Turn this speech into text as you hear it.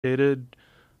Hated,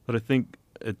 but I think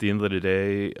at the end of the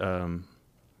day,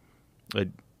 I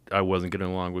I wasn't getting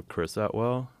along with Chris that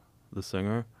well, the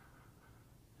singer,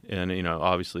 and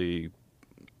obviously,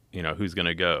 who's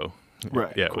gonna go?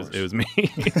 Right, Yeah, of it was course. me.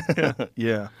 Yeah.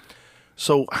 Yeah.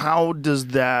 So how does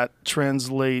that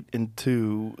translate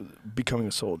into becoming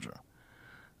a soldier?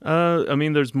 I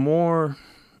mean, there's more.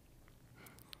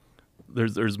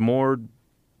 There's more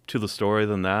to the story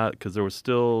than that because there was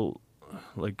still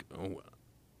like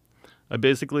I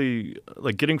basically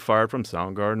like getting fired from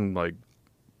Soundgarden like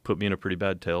put me in a pretty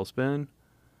bad tailspin.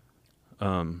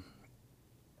 Um,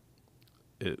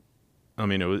 it I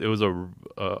mean it was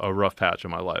a rough patch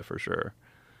in my life for sure,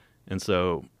 and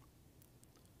so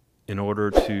in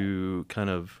order to kind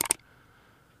of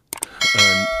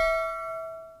uh,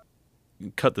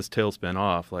 cut this tailspin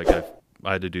off, like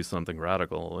I had to do something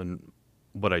radical, and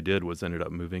what I did was ended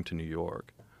up moving to New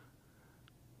York,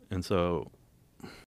 and so